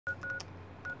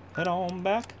Head on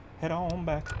back. Head on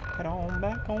back. Head on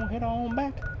back. Head on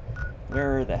back.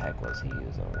 Where the heck was he? He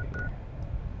was over here.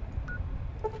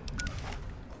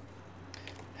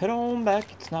 Head on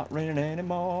back. It's not raining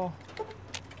anymore.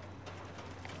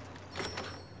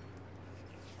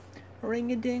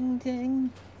 Ring-a-ding-ding.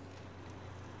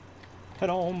 Head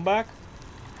on back.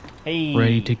 Hey.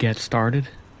 Ready to get started?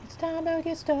 It's time to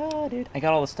get started. I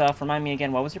got all the stuff. Remind me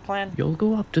again, what was your plan? You'll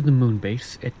go up to the moon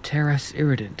base at Terras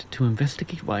Irident to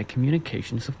investigate why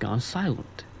communications have gone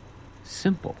silent.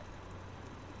 Simple.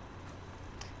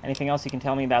 Anything else you can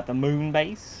tell me about the moon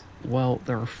base? Well,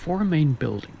 there are 4 main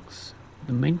buildings.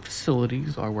 The main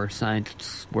facilities are where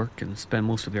scientists work and spend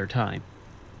most of their time.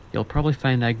 You'll probably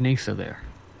find Agnesa there.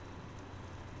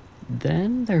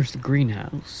 Then there's the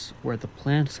greenhouse, where the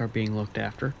plants are being looked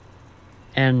after,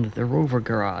 and the rover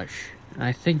garage.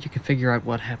 I think you can figure out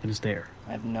what happens there.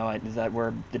 I have no idea. Is that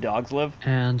where the dogs live?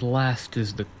 And last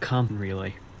is the comm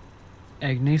relay.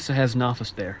 Agnesa has an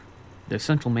office there. The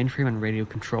central mainframe and radio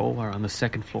control are on the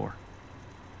 2nd floor.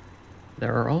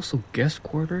 There are also guest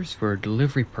quarters for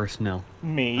delivery personnel.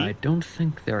 Me? I don't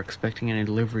think they're expecting any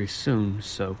deliveries soon,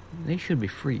 so they should be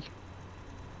free.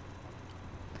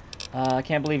 I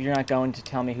can't believe you're not going to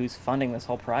tell me who's funding this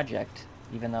whole project,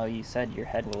 even though you said your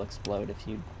head will explode if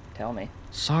you tell me.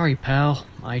 Sorry, pal.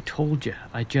 I told you.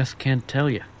 I just can't tell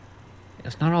you.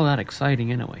 It's not all that exciting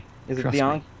anyway. Is it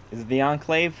the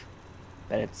Enclave?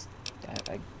 But it's not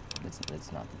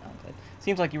the Enclave.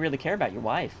 Seems like you really care about your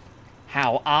wife.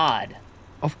 How odd.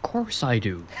 Of course I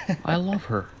do. I love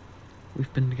her.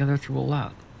 We've been together through a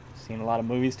lot. Seen a lot of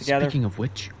movies together. Speaking of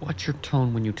which, watch your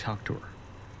tone when you talk to her.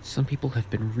 Some people have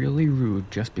been really rude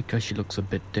just because she looks a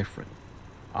bit different.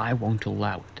 I won't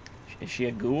allow it. Is she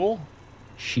a ghoul?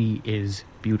 She is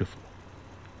beautiful.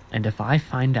 And if I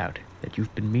find out that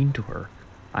you've been mean to her,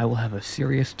 I will have a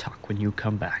serious talk when you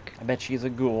come back. I bet she's a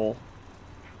ghoul.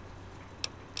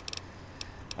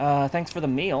 Thanks for the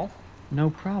meal. No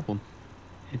problem.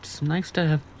 It's nice to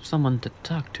have someone to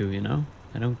talk to, you know?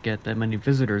 I don't get that many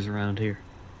visitors around here.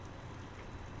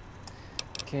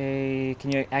 Okay,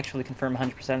 can you actually confirm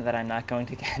 100% that I'm not going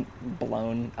to get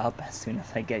blown up as soon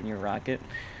as I get in your rocket?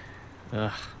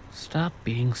 Ugh, stop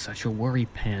being such a worry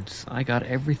pants. I got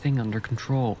everything under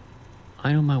control.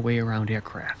 I know my way around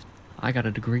aircraft. I got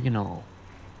a degree and all.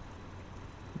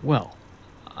 Well,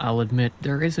 I'll admit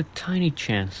there is a tiny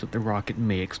chance that the rocket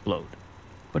may explode.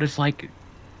 But it's like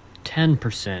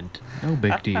 10%. No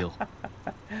big deal.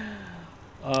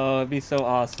 Oh, it'd be so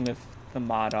awesome if the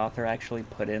mod author actually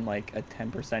put in like a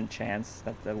 10% chance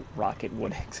that the rocket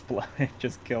would explode. It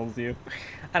just kills you.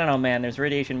 I don't know, man. There's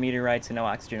radiation meteorites and no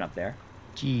oxygen up there.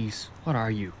 Jeez, what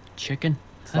are you, chicken?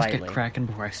 Slightly. Let's get cracking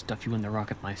before I stuff you in the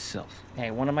rocket myself.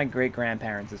 Hey, one of my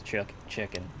great-grandparents is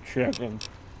chicken.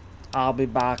 I'll be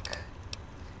back.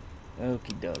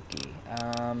 Okie dokie.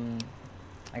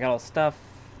 I got all the stuff.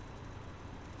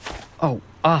 Oh,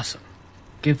 awesome.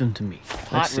 Give them to me.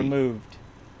 Hot removed.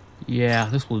 Yeah,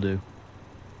 this will do.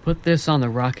 Put this on the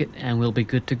rocket and we'll be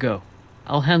good to go.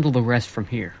 I'll handle the rest from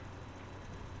here.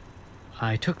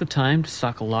 I took the time to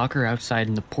stock a locker outside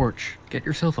in the porch. Get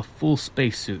yourself a full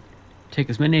spacesuit.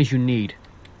 Take as many as you need.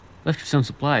 Left you some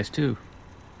supplies, too.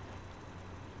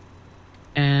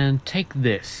 And take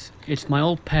this. It's my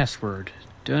old password.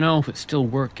 Don't know if it's still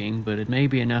working, but it may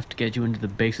be enough to get you into the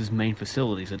base's main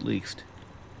facilities at least.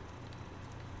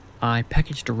 I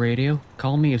packaged a radio.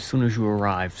 Call me as soon as you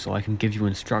arrive so I can give you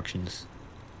instructions.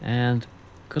 And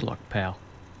good luck, pal.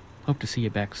 Hope to see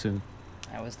you back soon.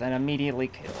 I was then immediately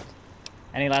killed.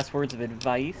 Any last words of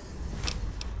advice?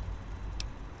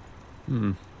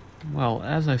 Well,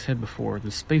 as I said before, the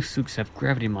spacesuits have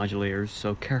gravity modulators,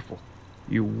 so careful.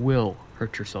 You will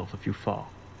hurt yourself if you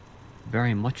fall.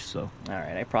 Very much so.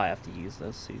 Alright, I probably have to use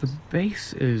those suits. The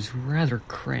base is rather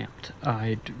cramped.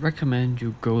 I'd recommend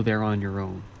you go there on your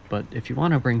own. But if you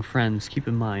want to bring friends, keep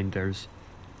in mind there's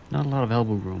not a lot of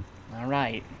elbow room.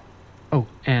 Alright. Oh,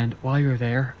 and while you're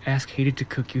there, ask Hated to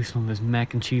cook you some of his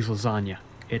mac and cheese lasagna.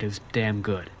 It is damn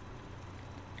good.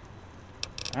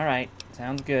 Alright,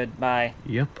 sounds good. Bye.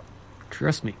 Yep.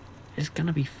 Trust me, it's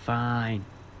gonna be fine.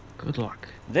 Good luck.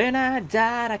 Then I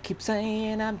died, I keep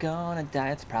saying I'm gonna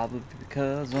die. It's probably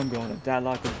because I'm gonna die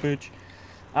like a bitch.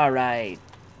 Alright.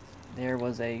 There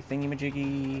was a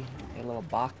thingy-majiggy, a little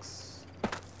box.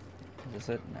 Is this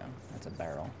it? No, that's a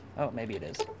barrel. Oh, maybe it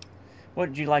is. What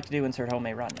would you like to do? Insert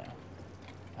homemade rocket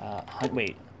now.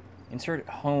 Wait. Insert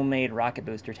homemade rocket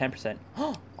booster, 10%.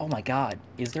 Oh my god.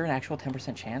 Is there an actual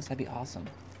 10% chance? That'd be awesome.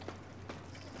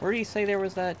 Where do you say there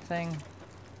was that thing?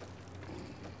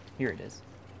 Here it is.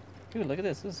 Dude, look at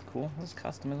this. This is cool. This is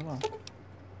custom as well.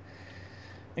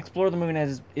 Explore the moon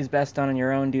as is best done on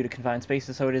your own due to confined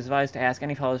spaces, so it is advised to ask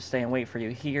any fellows to stay and wait for you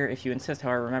here. If you insist,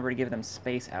 however, remember to give them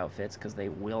space outfits, because they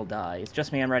will die. It's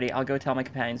just me, I'm ready. I'll go tell my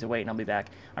companions to wait, and I'll be back.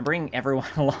 I'm bringing everyone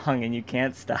along, and you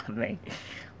can't stop me.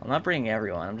 I'm not bringing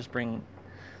everyone, I'm just bringing...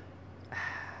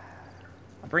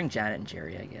 I'll bring Janet and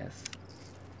Jerry, I guess.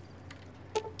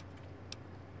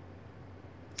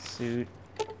 Suit,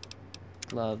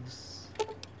 gloves,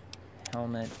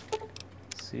 helmet,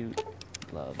 suit,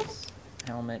 gloves.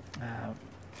 Helmet,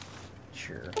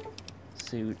 sure.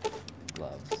 Suit,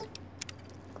 gloves,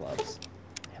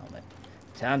 helmet.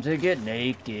 Time to get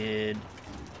naked.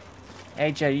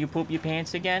 Hey, Jay, you poop your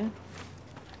pants again?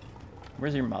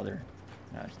 Where's your mother?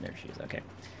 No, there she is. Okay.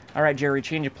 All right, Jerry,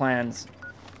 change your plans.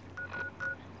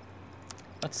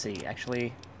 Let's see,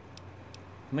 actually.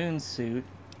 Moon suit.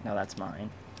 No, that's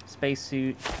mine. Space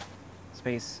suit.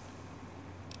 Space.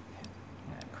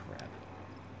 Ah, crap.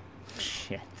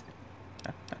 Shit.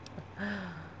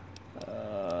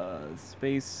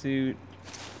 Spacesuit.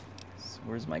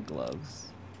 Where's my gloves?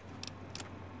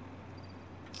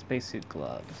 Spacesuit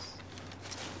gloves.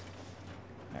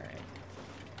 Alright.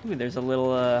 Ooh, there's a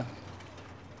little, oh,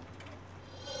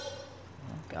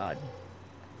 God.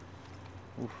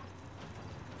 Oof.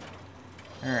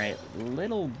 Alright,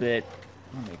 little bit...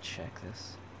 Let me check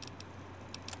this.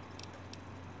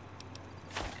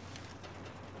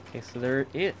 Okay, so there...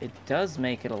 It does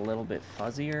make it a little bit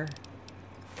fuzzier.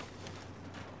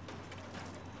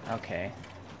 Okay.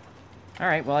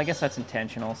 Alright, well, I guess that's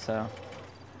intentional, so...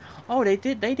 Oh, they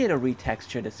did a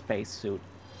retexture to spacesuit.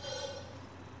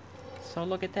 So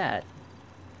look at that.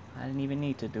 I didn't even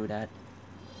need to do that.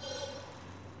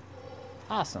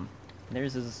 Awesome.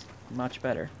 Theirs is much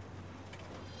better.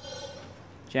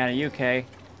 Janet, you okay?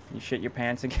 You shit your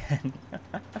pants again?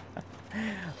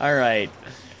 Alright.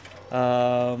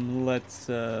 Let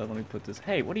me put this...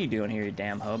 Hey, what are you doing here, you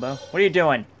damn hobo? What are you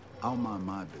doing? I'll mind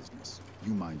my business.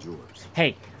 You mind yours.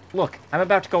 Hey, look, I'm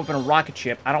about to go open a rocket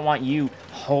ship. I don't want you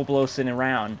hoblosing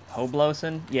around.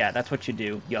 Hoblosing? Yeah, that's what you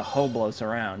do. You hoblos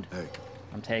around. Hey.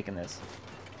 I'm taking this.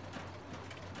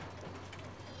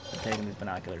 I'm taking these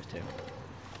binoculars, too.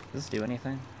 Does this do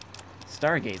anything?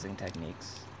 Stargazing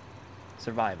techniques.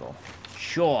 Survival.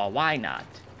 Sure, why not?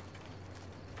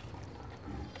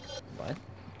 What?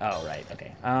 Oh, right,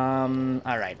 okay.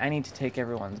 Alright, I need to take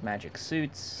everyone's magic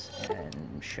suits and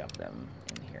shove them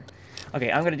in here.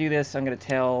 Okay, I'm gonna do this. I'm gonna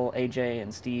tell AJ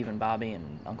and Steve and Bobby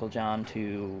and Uncle John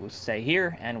to stay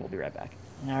here, and we'll be right back.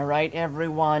 Alright,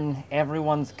 everyone.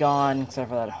 Everyone's gone, except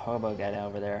for that hobo guy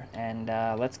over there. And,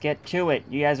 let's get to it.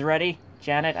 You guys ready?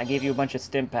 Janet, I gave you a bunch of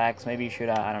stim packs. Maybe you should,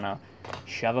 I don't know,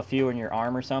 shove a few in your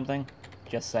arm or something?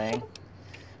 Just saying.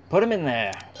 Put them in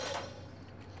there.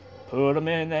 Put them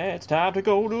in there. It's time to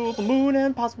go to the moon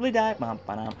and possibly die.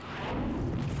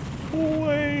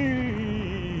 Way.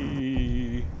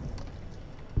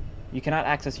 You cannot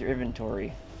access your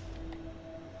inventory.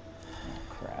 Oh,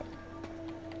 crap.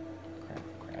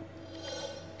 Crap.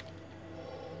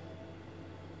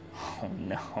 Oh,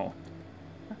 no.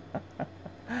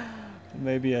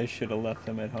 Maybe I should have left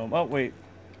them at home. Oh, wait.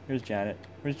 Here's Janet.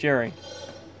 Where's Jerry?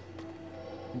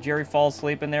 Did Jerry fall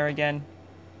asleep in there again?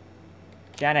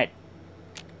 Janet.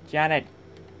 Janet.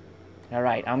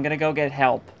 Alright, I'm gonna go get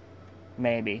help.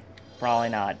 Maybe. Probably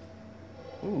not.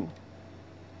 Ooh.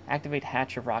 Activate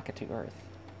hatch of rocket to Earth.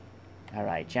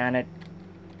 Alright, Janet.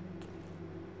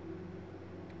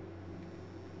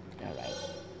 Alright.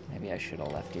 Maybe I should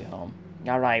have left you home.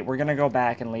 Alright, we're gonna go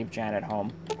back and leave Janet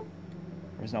home.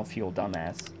 There's no fuel,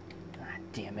 dumbass. Ah,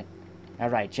 damn it.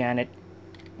 Alright, Janet.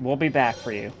 We'll be back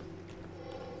for you.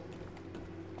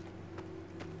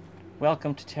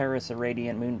 Welcome to Terrace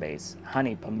Irradiant Moonbase.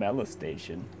 Honey Pamela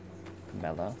Station.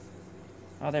 Pamela.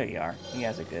 Oh, there you are. You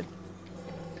guys are good.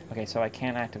 Okay, so I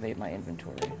can't activate my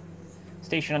inventory.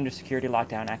 Station under security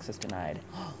lockdown, access denied.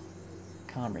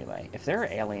 Comm relay. If there are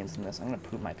aliens in this, I'm gonna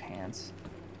poop my pants.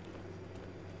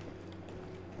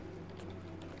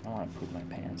 I want to poop my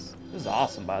pants. This is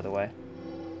awesome, by the way.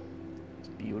 It's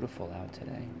beautiful out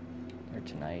today. Or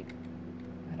tonight.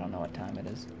 I don't know what time it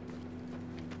is.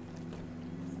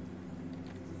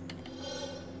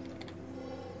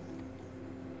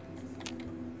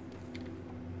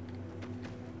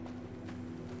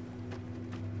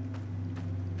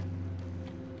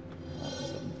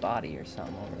 There's a body or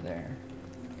something over there.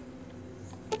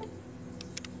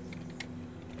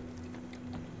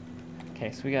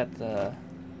 Okay, so we got the...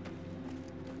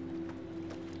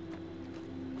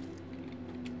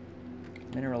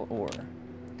 mineral ore.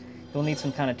 You'll need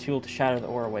some kind of tool to shatter the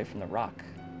ore away from the rock.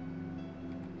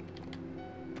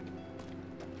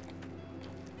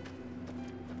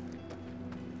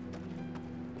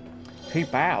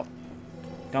 Keep out.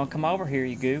 Don't come over here,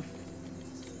 you goof.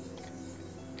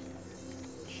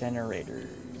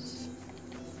 Generators.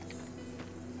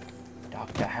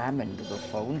 Dr. Hammond, the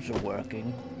phones are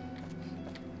working.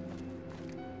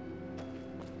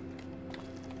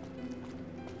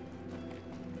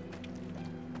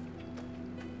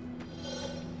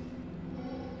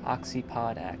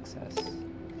 Oxypod access.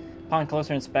 Upon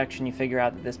closer inspection, you figure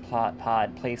out that this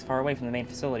pod, placed far away from the main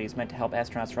facility, is meant to help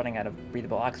astronauts running out of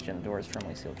breathable oxygen. The door is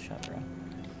firmly sealed shut, bro.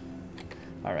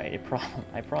 Alright, I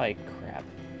probably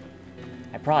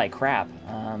crap.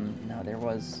 No,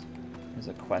 there's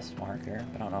a quest marker,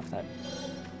 but I don't know if that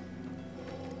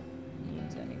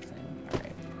means anything.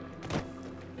 Alright.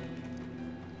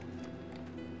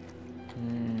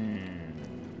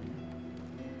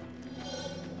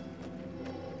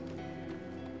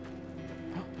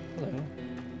 Hello.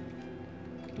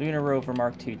 Lunar Rover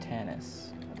Mark II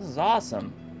Tannis. This is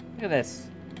awesome. Look at this.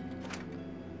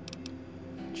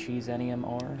 Cheesenium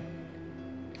ore.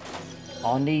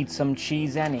 I'll need some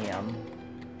cheesenium.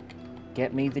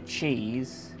 Get me the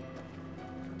cheese.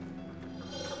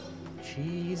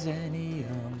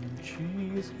 Cheesenium,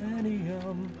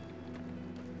 cheesenium.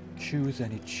 Choose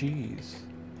any cheese.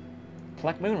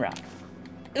 Collect moon rock.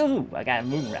 Ooh, I got a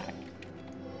moon rock.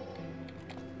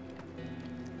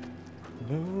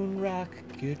 Moon rock,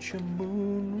 get your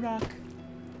moon rock.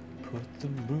 Put the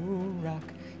moon rock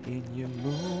in your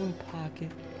moon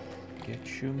pocket.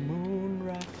 Get your moon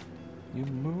rock. Your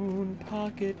moon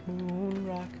pocket moon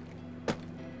rock.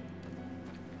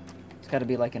 It's gotta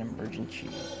be like an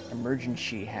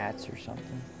emergency hats or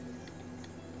something.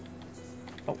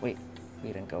 Oh wait,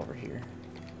 we didn't go over here.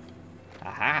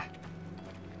 Aha!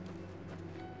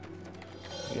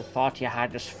 You thought you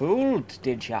had us fooled,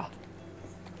 did ya?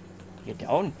 You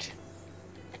don't.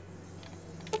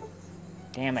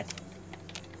 Damn it.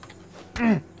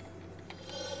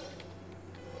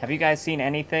 Have you guys seen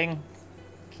anything?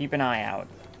 Keep an eye out.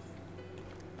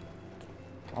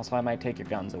 Also, I might take your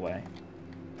guns away.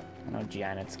 I know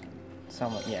Janet's...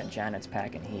 yeah, Janet's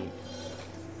packing heat.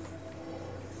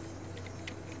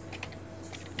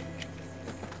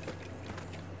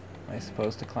 Am I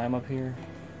supposed to climb up here?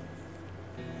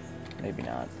 Maybe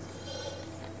not.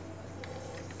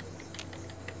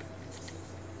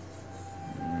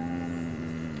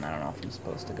 I don't know if I'm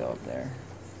supposed to go up there.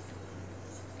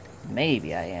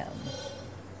 Maybe I am.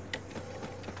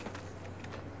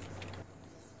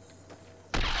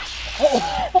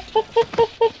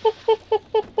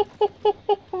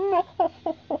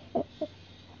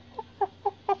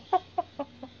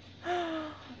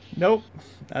 Nope,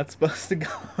 not supposed to go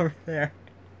over there.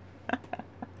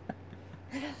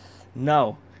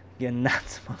 No, you're not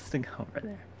supposed to go over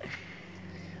there.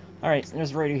 Alright, so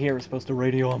there's a radio here. We're supposed to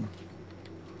radio him.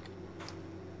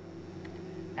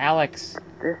 Alex.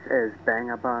 This is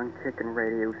Bang-A-Bong Chicken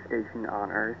Radio Station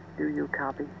on Earth. Do you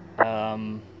copy?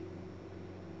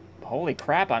 Holy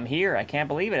crap, I'm here. I can't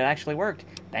believe it. It actually worked.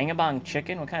 Bang-A-Bong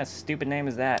Chicken? What kind of stupid name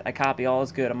is that? I copy. All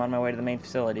is good. I'm on my way to the main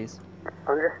facilities.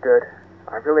 Understood.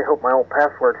 I really hope my old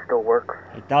password still works.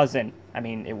 It doesn't. I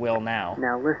mean, it will now.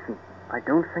 Now listen, I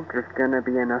don't think there's gonna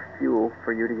be enough fuel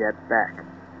for you to get back.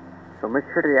 So make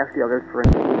sure to ask the others for...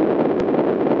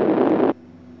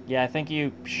 Yeah, I think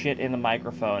you shit in the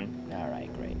microphone.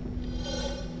 Alright, great.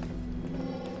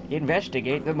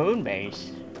 Investigate the moon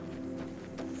base.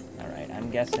 Alright, I'm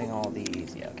guessing all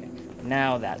these. Yeah, okay.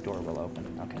 Now that door will open.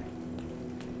 Okay.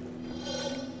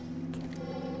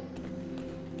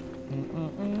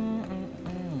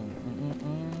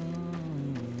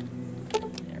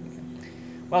 There we go.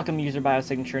 Welcome, user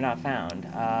biosignature not found.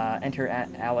 Enter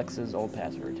Alex's old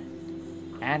password.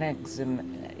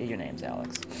 Your name's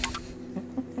Alex.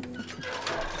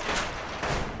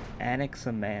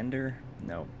 Anaximander?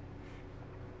 No.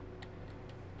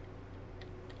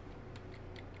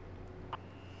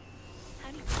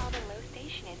 Honey Papa Low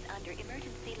Station is under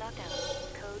emergency lockdown.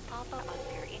 Code Papa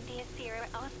Oscar India Sierra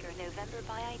Oscar November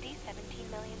by ID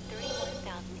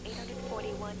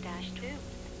 17,031,841-2.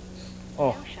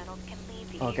 Oh. No shuttles can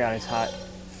leave the Oh god, it's hot.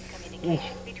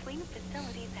 Communication between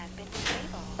facilities has been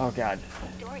disabled. Oh god.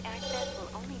 Door access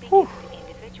will only be given to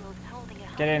individuals holding a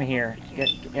Get in here.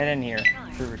 Get in here,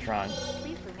 Fruitron.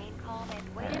 Please remain calm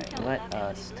and wait Alright, until let lockdown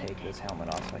us is take lifted. this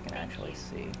helmet off so I can actually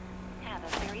see. Have a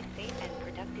very safe and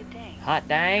productive day. Hot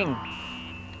dang!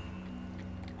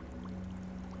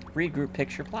 Regroup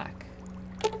picture plaque.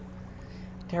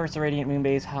 Terrace of Radiant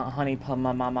Moonbase, Honey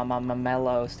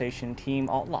Mellow Station Team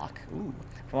Alt Lock. Ooh.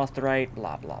 From left to right,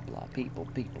 blah blah blah. People.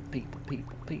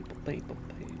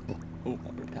 Oh,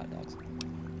 my bird cat dogs.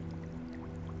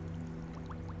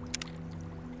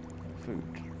 Food,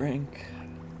 drink.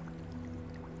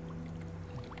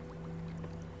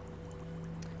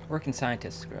 Working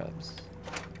scientist scrubs.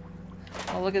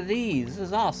 Oh, look at these. This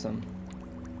is awesome.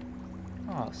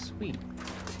 Oh, sweet.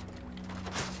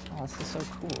 Oh, this is so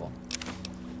cool.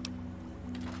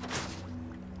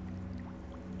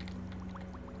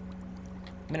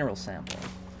 Mineral sample.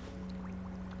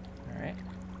 Alright.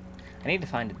 I need to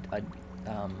find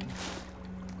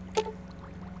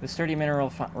the sturdy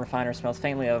mineral refiner smells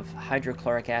faintly of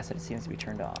hydrochloric acid. It seems to be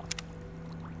turned off.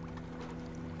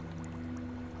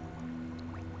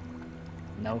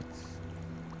 Notes.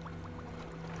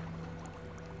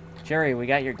 Jerry, we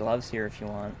got your gloves here if you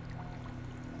want.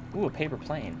 Ooh, a paper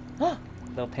plane.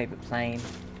 Little paper plane.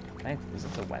 Is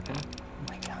this a weapon? Oh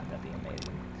my god, that'd be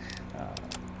amazing.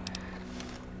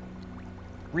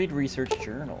 Read research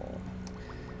journal.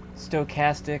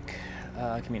 Stochastic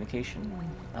communication.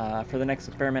 For the next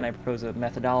experiment, I propose a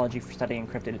methodology for studying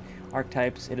encrypted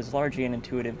archetypes. It is largely an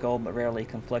intuitive goal, but rarely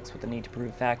conflicts with the need to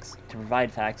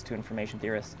provide facts to information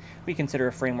theorists. We consider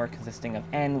a framework consisting of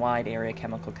n wide area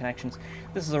chemical connections.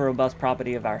 This is a robust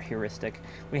property of our heuristic.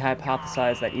 We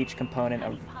hypothesize that each component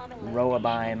of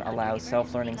Roabime allows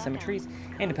self-learning symmetries,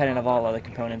 independent of all other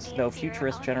components, though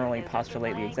futurists generally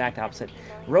postulate the exact opposite.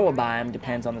 Roabime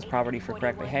depends on this property for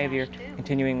correct behavior.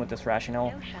 Continuing with this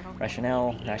rationale,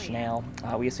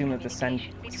 we assume that the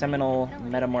seminal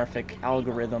metamorphic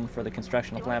algorithm for the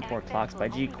construction of lamport clocks by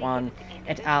G. Kwan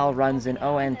et al. Runs in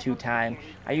ON2 time.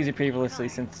 I use a previously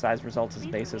synthesized results as a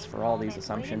basis for all these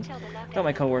assumptions. Though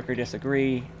my coworkers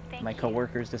disagree, my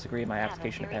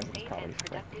application depends on this property for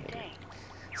correct behavior.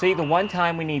 See, the one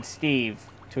time we need Steve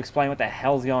to explain what the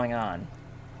hell's going on.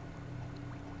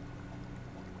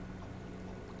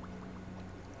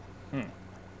 I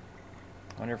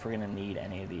wonder if we're gonna need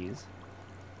any of these.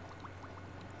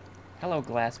 Hello,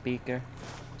 glass beaker.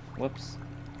 Whoops.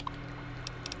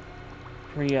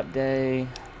 Pre-up day.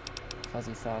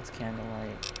 Fuzzy thoughts, candlelight.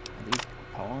 Are these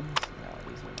poems? No,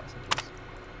 these are messages.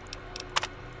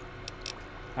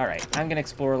 Alright, I'm gonna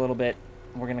explore a little bit.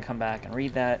 We're gonna come back and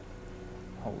read that.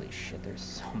 Holy shit, there's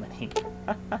so many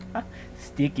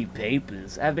sticky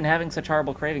papers. I've been having such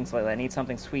horrible cravings lately. I need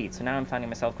something sweet, so now I'm finding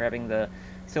myself grabbing the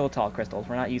xylitol crystals.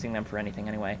 We're not using them for anything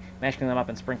anyway. Mashing them up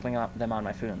and sprinkling them on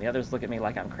my food. The others look at me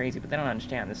like I'm crazy, but they don't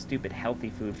understand. This stupid, healthy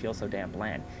food feels so damn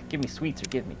bland. Give me sweets or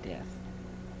give me death.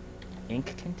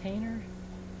 Ink container?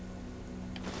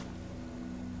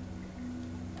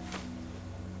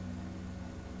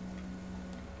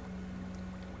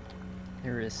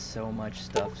 There is so much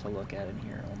stuff to look at in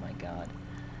here, oh my god.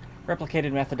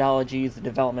 Replicated methodologies. The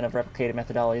development of replicated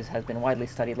methodologies has been widely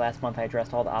studied. Last month I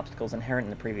addressed all the obstacles inherent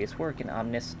in the previous work. An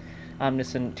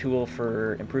omniscient tool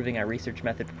for improving our research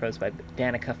method proposed by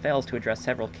Danica fails to address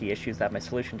several key issues that my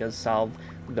solution does solve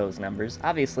those numbers.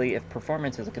 Obviously, if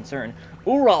performance is a concern,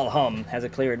 Uralhum has a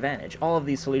clear advantage. All of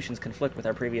these solutions conflict with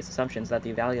our previous assumptions that the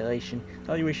evaluation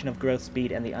of growth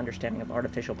speed and the understanding of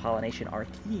artificial pollination are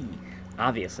key.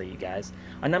 Obviously, you guys.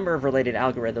 A number of related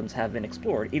algorithms have been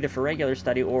explored, either for regular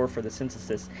study or for the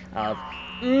synthesis of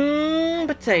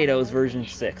potatoes version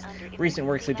 6. Recent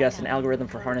work suggests an algorithm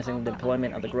for harnessing the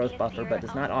deployment of the growth buffer, but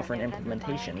does not offer an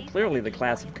implementation. Clearly, the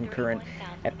class of concurrent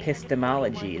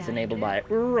epistemologies enabled by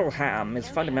Uralhum is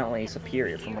fundamentally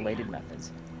superior from related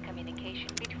methods. Communication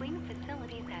between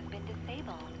facilities has been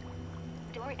disabled.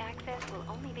 Door access will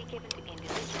only be given to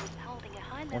individuals holding a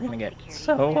high level We're gonna get of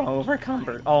so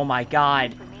overcumbered. Oh my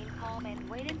god. Remain calm and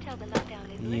wait until the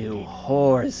lockdown is You lifted.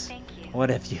 whores. Thank you. What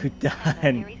have you Have a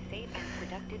done? very safe and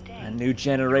productive day. A new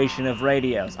generation of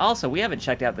radios. Also, we haven't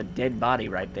checked out the dead body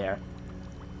right there.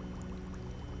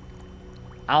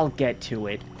 I'll get to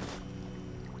it.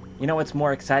 You know what's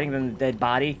more exciting than the dead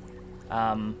body?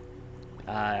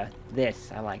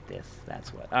 This. I like this.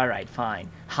 That's what. Alright, fine.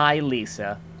 Hi,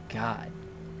 Lisa. God.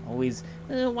 Always,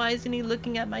 why isn't he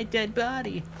looking at my dead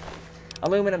body?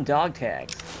 Aluminum dog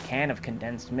tags. Can of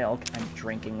condensed milk. I'm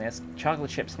drinking this. Chocolate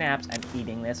chip snaps. I'm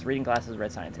eating this. Reading glasses.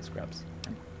 Red scientist scrubs.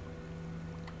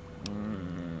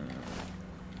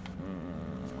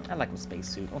 I like my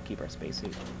spacesuit. We'll keep our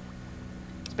spacesuit.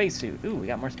 Spacesuit. Ooh, we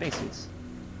got more spacesuits.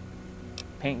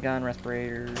 Paint gun,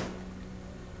 respirator.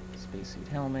 Spacesuit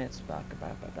helmets.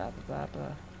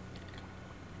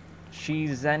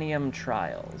 Shizenium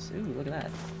trials. Ooh, look at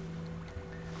that.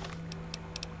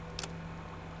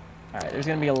 Alright, there's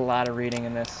gonna be a lot of reading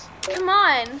in this. Come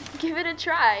on, give it a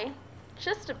try.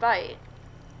 Just a bite.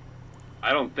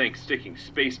 I don't think sticking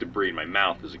space debris in my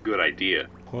mouth is a good idea.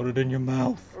 Put it in your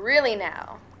mouth. Really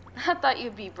now? I thought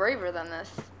you'd be braver than this.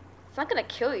 It's not gonna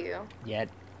kill you. Yet.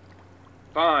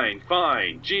 Fine,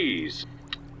 fine, jeez.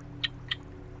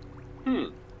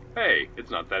 Hey, it's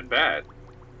not that bad.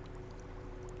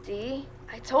 See?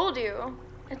 I told you.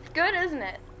 It's good, isn't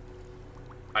it?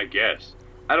 I guess.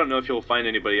 I don't know if you'll find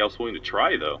anybody else willing to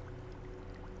try, though.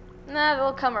 Nah,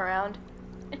 they'll come around.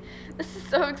 This is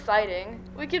so exciting.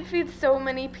 We could feed so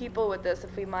many people with this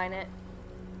if we mine it.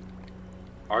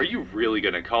 Are you really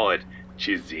gonna call it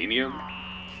Chizenium?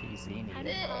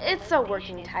 It's a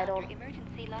working title.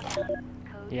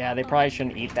 Yeah, they probably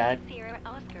shouldn't eat that.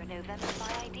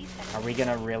 Are we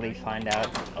gonna really find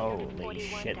out? Holy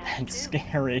shit, that's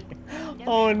scary.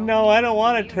 Oh no, I don't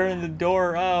want to turn the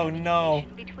door. Oh no.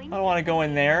 I don't want to go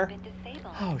in there.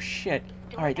 Oh shit.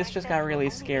 Alright, this just got really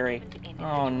scary.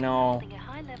 Oh no.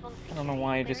 I don't know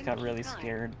why I just got really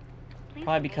scared.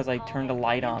 Probably because I turned a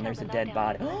light on. There's a dead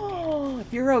body. Oh,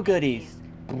 Euro goodies.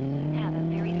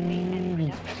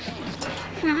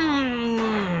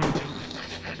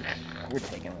 We're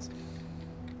taking this.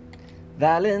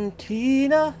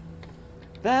 Valentina,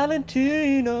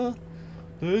 Valentina,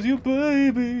 there's your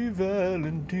baby,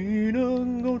 Valentina.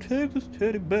 I'm gonna take this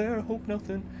teddy bear. Hope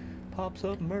nothing pops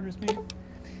up and murders me.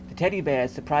 The teddy bear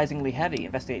is surprisingly heavy.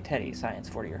 Investigate teddy. Science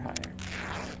 40 or higher.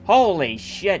 Holy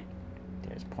shit!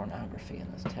 There's pornography in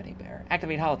this teddy bear.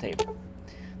 Activate holotape.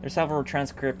 There's several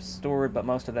transcripts stored, but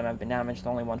most of them have been damaged.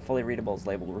 Only one fully readable is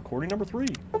labeled recording number 3.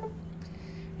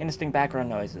 Indistinct background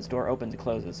noises. Door opens and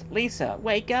closes. Lisa,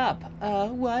 wake up!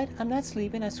 What? I'm not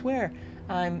sleeping, I swear.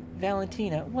 I'm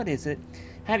Valentina. What is it?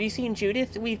 Have you seen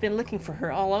Judith? We've been looking for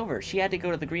her all over. She had to go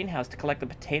to the greenhouse to collect the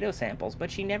potato samples, but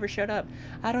she never showed up.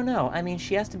 I don't know. I mean,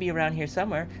 she has to be around here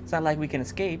somewhere. It's not like we can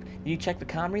escape. Did you check the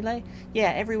comm relay?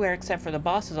 Yeah, everywhere except for the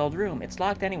boss's old room. It's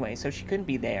locked anyway, so she couldn't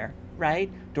be there.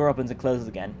 Right? Door opens and closes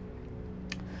again.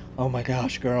 Oh my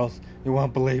gosh, girls. You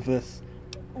won't believe this.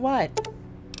 What?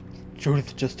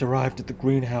 Judith just arrived at the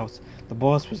greenhouse. The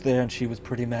boss was there and she was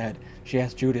pretty mad. She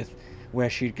asked Judith where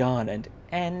she'd gone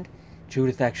and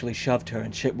Judith actually shoved her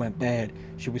and shit went bad.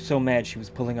 She was so mad she was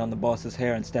pulling on the boss's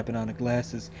hair and stepping on her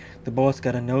glasses. The boss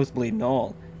got a nosebleed and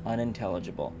all.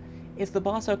 Unintelligible. Is the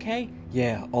boss okay?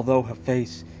 Yeah, although her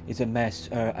face is a mess.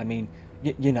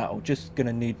 You know, just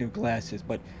gonna need new glasses,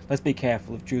 but let's be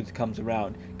careful if Judith comes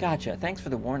around. Gotcha. Thanks for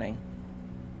the warning.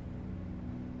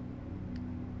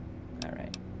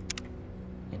 Alright.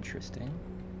 Interesting.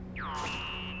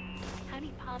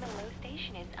 Honey Palmer Low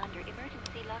Station is under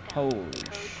emergency lockdown. Holy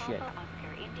shit.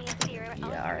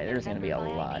 Yeah, alright, there's gonna be a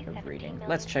lot of reading.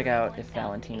 Let's check out if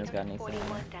Valentina's got anything in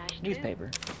there.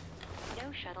 Newspaper.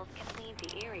 No shuttles can leave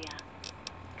the area.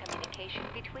 Communication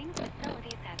between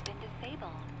facilities has been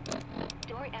disabled.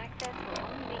 Door access will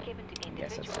only be given to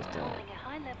individuals holding a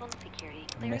high-level security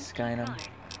clearance card.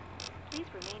 Please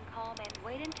remain calm and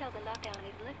wait until the lockdown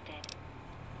is lifted.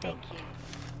 Thank you.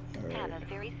 Have a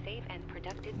very safe and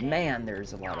productive day. Man,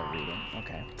 there's a lot of reading.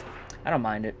 Okay. I don't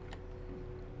mind it.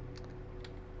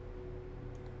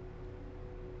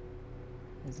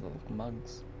 These little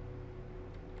mugs.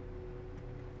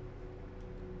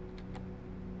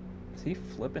 Is he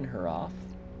flipping her off?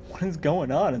 What is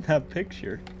going on in that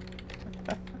picture?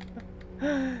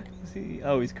 Is he?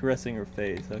 Oh, he's caressing her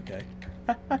face. Okay.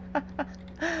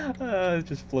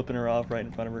 Just flipping her off right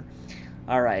in front of her.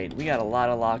 Alright, we got a lot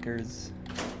of lockers.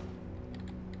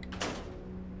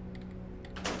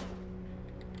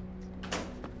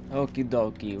 Okie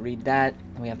dokie. Read that.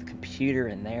 We have the computer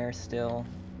in there still.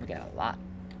 We got a lot.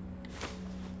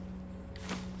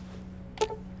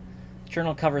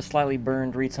 Journal cover slightly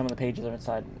burned. Read some of the pages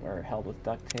inside are held with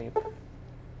duct tape.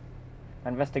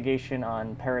 My investigation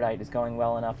on Peridite is going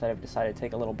well enough that I've decided to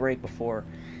take a little break before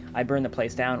I burn the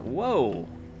place down. Whoa!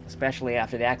 Especially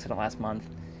after the accident last month.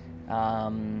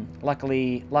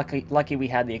 Lucky we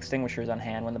had the extinguishers on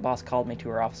hand. When the boss called me to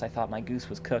her office, I thought my goose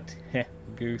was cooked.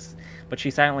 Goose. But she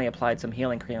silently applied some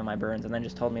healing cream on my burns and then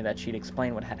just told me that she'd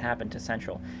explain what had happened to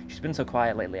Central. She's been so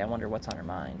quiet lately, I wonder what's on her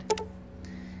mind.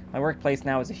 My workplace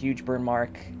now is a huge burn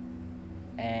mark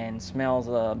and smells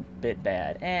a bit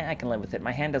bad. I can live with it.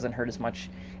 My hand doesn't hurt as much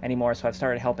anymore, so I've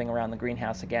started helping around the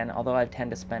greenhouse again, although I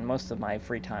tend to spend most of my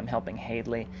free time helping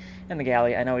Hadley in the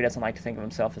galley. I know he doesn't like to think of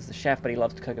himself as the chef, but he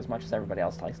loves to cook as much as everybody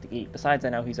else likes to eat. Besides, I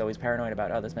know he's always paranoid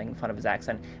about others making fun of his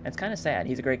accent, and it's kind of sad.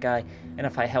 He's a great guy, and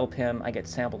if I help him, I get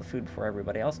to sample the food before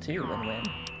everybody else, too. Win-win.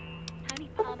 Honey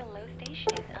Palmer Low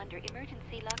Station is under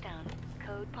emergency lockdown.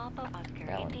 Code Papa Oscar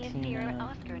India Sierra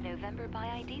Oscar November by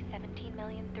ID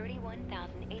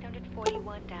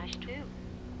 17,031,841-2.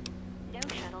 No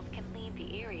shuttles can leave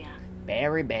the area.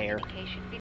 Barry Bear. Communication